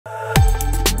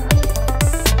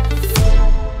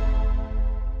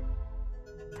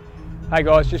Hey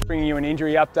guys, just bringing you an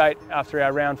injury update after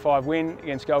our round 5 win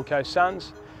against Gold Coast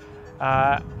Suns.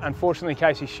 Unfortunately,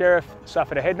 Casey Sheriff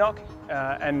suffered a head knock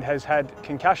and has had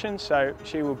concussion, so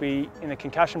she will be in the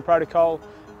concussion protocol,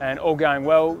 and all going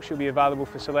well, she'll be available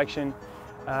for selection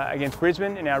against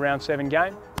Brisbane in our round 7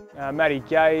 game. Maddie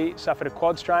Gay suffered a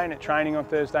quad strain at training on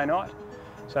Thursday night,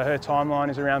 so her timeline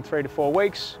is around 3 to 4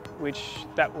 weeks, which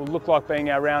that will look like being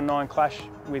our round 9 clash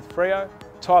with Freo.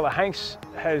 Tyler Hanks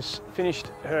has finished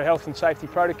her health and safety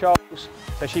protocols,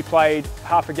 so she played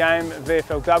half a game of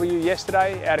AFLW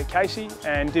yesterday out at Casey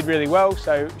and did really well,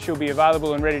 so she'll be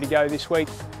available and ready to go this week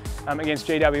against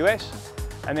GWS.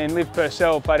 And then Liv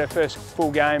Purcell played her first full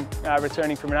game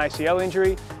returning from an ACL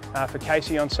injury for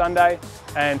Casey on Sunday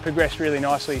and progressed really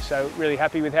nicely, so really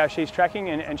happy with how she's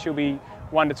tracking, and she'll be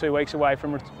 1 to 2 weeks away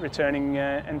from returning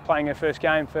and playing her first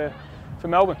game for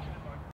Melbourne.